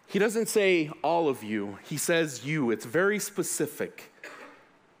 He doesn't say all of you, he says you. It's very specific.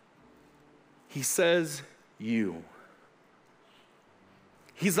 He says you.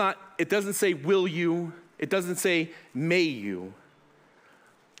 It doesn't say will you, it doesn't say may you.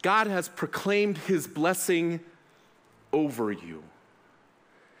 God has proclaimed his blessing over you.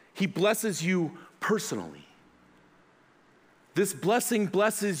 He blesses you personally. This blessing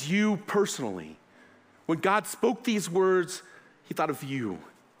blesses you personally. When God spoke these words, he thought of you,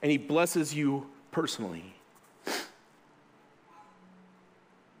 and he blesses you personally.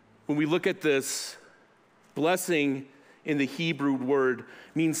 When we look at this, blessing in the Hebrew word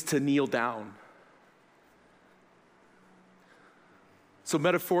means to kneel down. So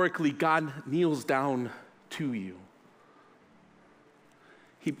metaphorically, God kneels down to you.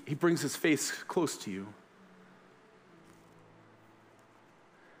 He brings his face close to you.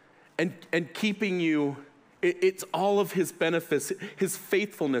 And keeping you, it's all of his benefits, his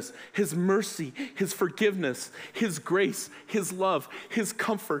faithfulness, his mercy, his forgiveness, his grace, his love, his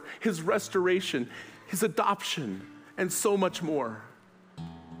comfort, his restoration, his adoption, and so much more.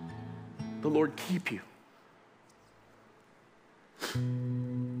 The Lord keep you.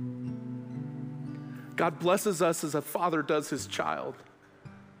 God blesses us as a father does his child.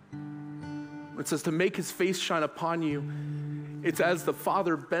 It says to make his face shine upon you. It's as the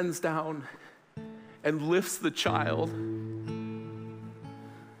father bends down and lifts the child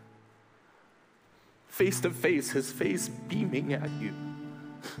face to face, his face beaming at you,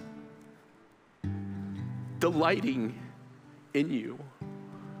 delighting in you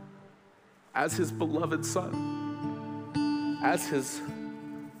as his beloved son, as his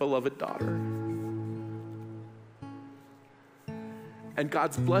beloved daughter. And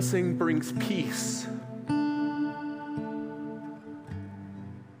God's blessing brings peace.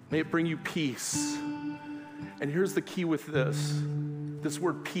 May it bring you peace. And here's the key with this. This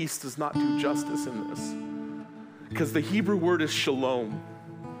word peace does not do justice in this. Because the Hebrew word is shalom.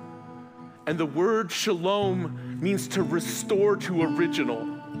 And the word shalom means to restore to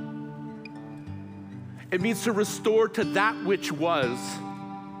original. It means to restore to that which was.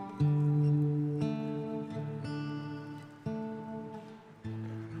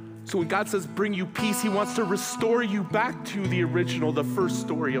 So when God says bring you peace, he wants to restore you back to the original, the first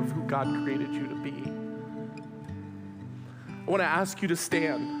story of who God created you to be. I want to ask you to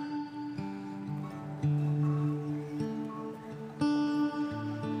stand.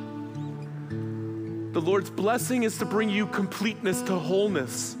 The Lord's blessing is to bring you completeness to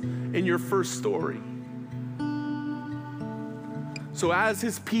wholeness in your first story. So as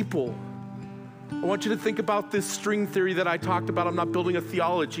his people, I want you to think about this string theory that I talked about. I'm not building a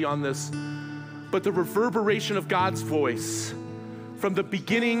theology on this, but the reverberation of God's voice from the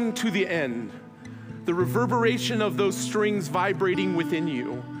beginning to the end, the reverberation of those strings vibrating within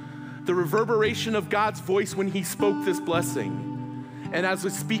you, the reverberation of God's voice when he spoke this blessing. And as we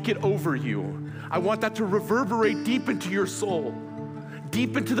speak it over you, I want that to reverberate deep into your soul,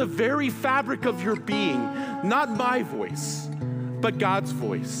 deep into the very fabric of your being, not my voice, but God's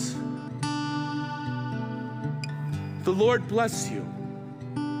voice. The Lord bless you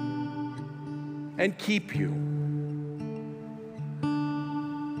and keep you.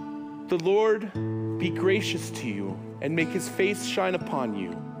 The Lord be gracious to you and make his face shine upon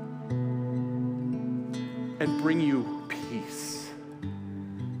you and bring you peace.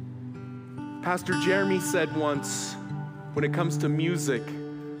 Pastor Jeremy said once, when it comes to music,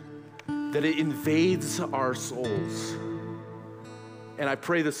 that it invades our souls. And I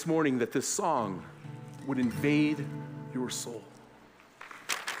pray this morning that this song would invade your soul.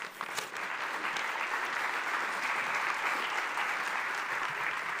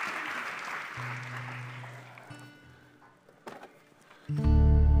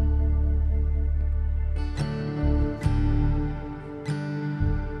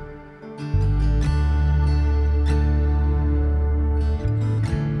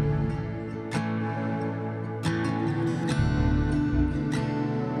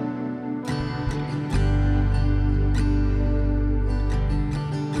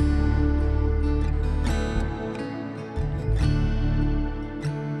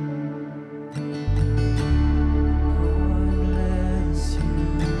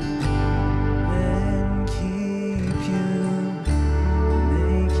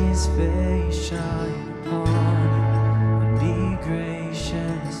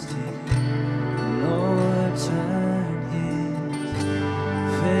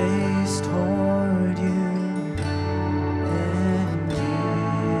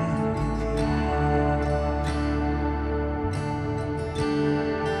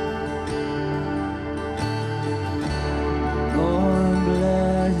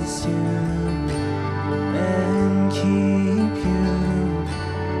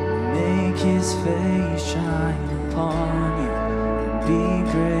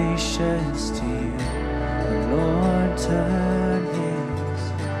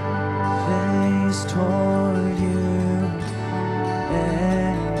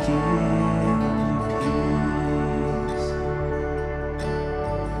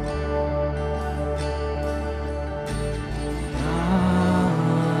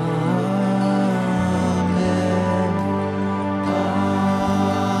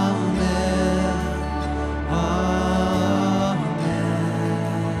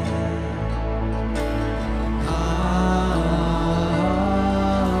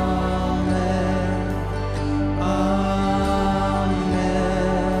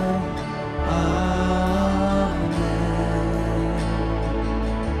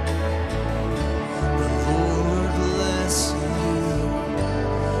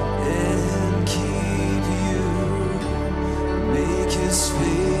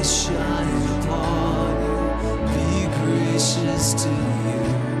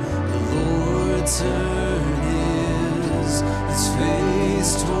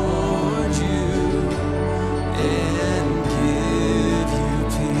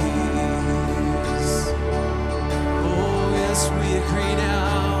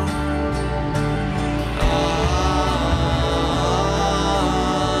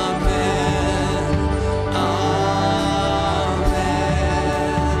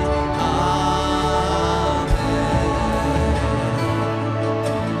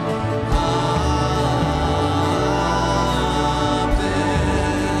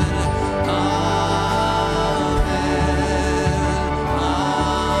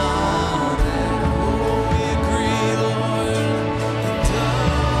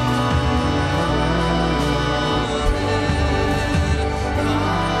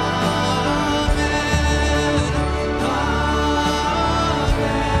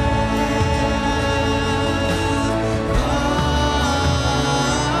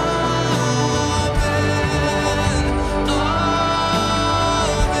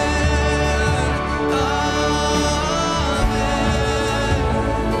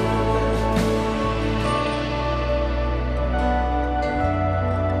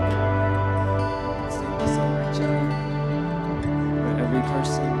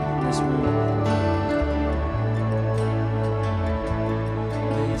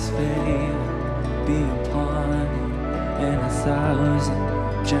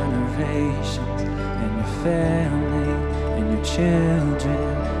 thousand generations and your family and your children,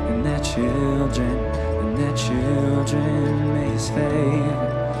 and their children, and their children. May his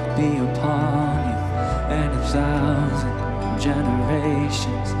favor be upon you and 1,000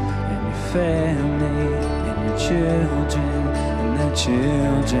 generations, and your family, and your children, and their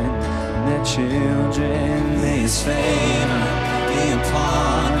children, and their children. May his favor be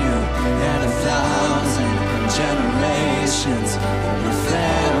upon you and 1,000 generations, and your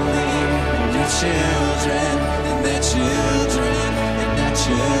family, and your children, and their children, and their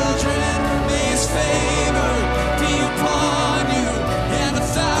children. May his favor be upon you and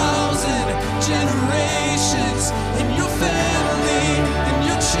 1,000 generations, and your family, and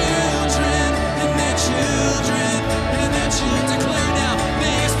your children, and their children, and their children. Declare now,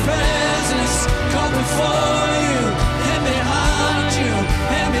 may his presence go before you, and behind you,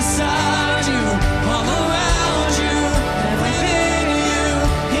 and beside you, all around you, and within you.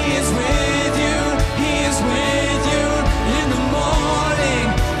 He is with you, he is with you, in the morning,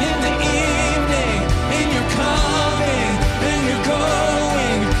 in the evening, in your coming, in your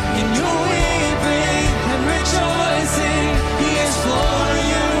going, in your weeping and rejoicing. He is for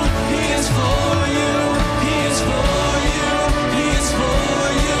you, he is for you, he is for you, he is for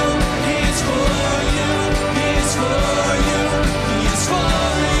you, he is for you, he is for you, he is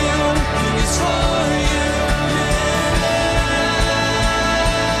for you, he is for you.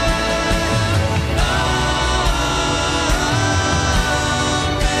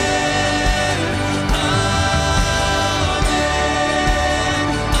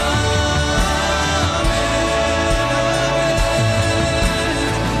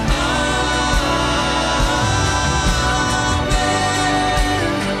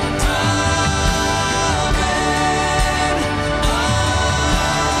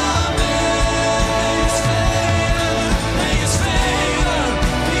 May his favor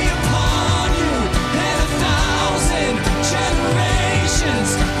be upon you and 1,000 generations,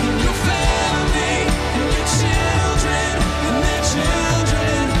 and your family, and your children, and their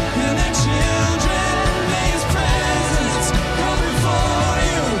children, and their children. May his presence go before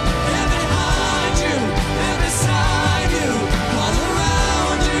you, and behind you, and beside you, all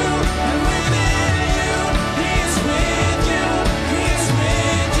around you, and within you. He is with you, he is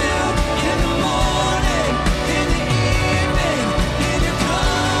with you, in the morning, in the evening, in your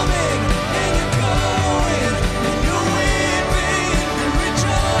coming, in your going, in your weeping and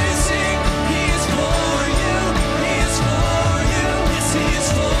rejoicing. He is for you, he is for you, yes, he is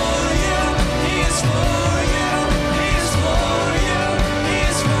for you, he is for you, he is for you, he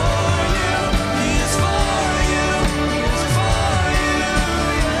is for you, he is for you, he is for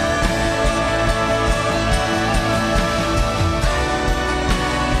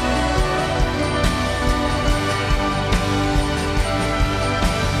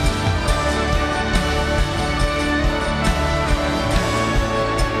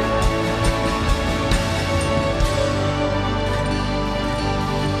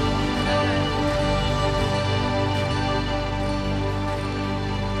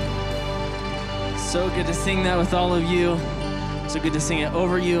So good to sing that with all of you. So good to sing it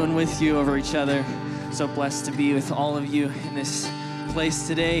over you and with you, over each other. So blessed to be with all of you in this place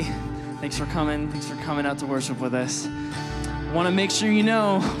today. Thanks for coming. Thanks for coming out to worship with us. Want to make sure you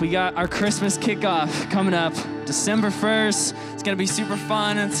know we got our Christmas kickoff coming up December 1st. It's going to be super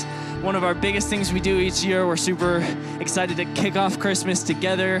fun. It's one of our biggest things we do each year. We're super excited to kick off Christmas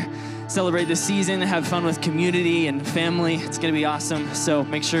together, celebrate the season, have fun with community and family. It's going to be awesome. So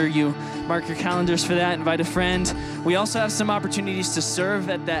make sure you mark your calendars for that. Invite a friend. We also have some opportunities to serve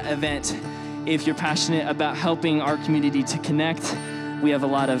at that event if you're passionate about helping our community to connect. We have a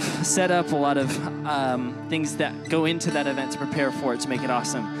lot of setup, a lot of things that go into that event to prepare for it, to make it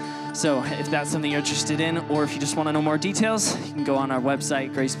awesome. So if that's something you're interested in, or if you just want to know more details, you can go on our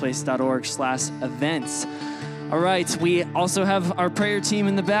website, graceplace.org/events. All right, we also have our prayer team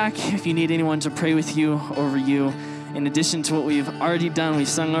in the back. If you need anyone to pray with you, over you, in addition to what we've already done, we've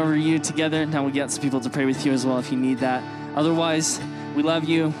sung over you together. Now we got some people to pray with you as well if you need that. Otherwise, we love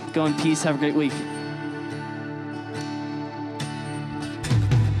you. Go in peace. Have a great week.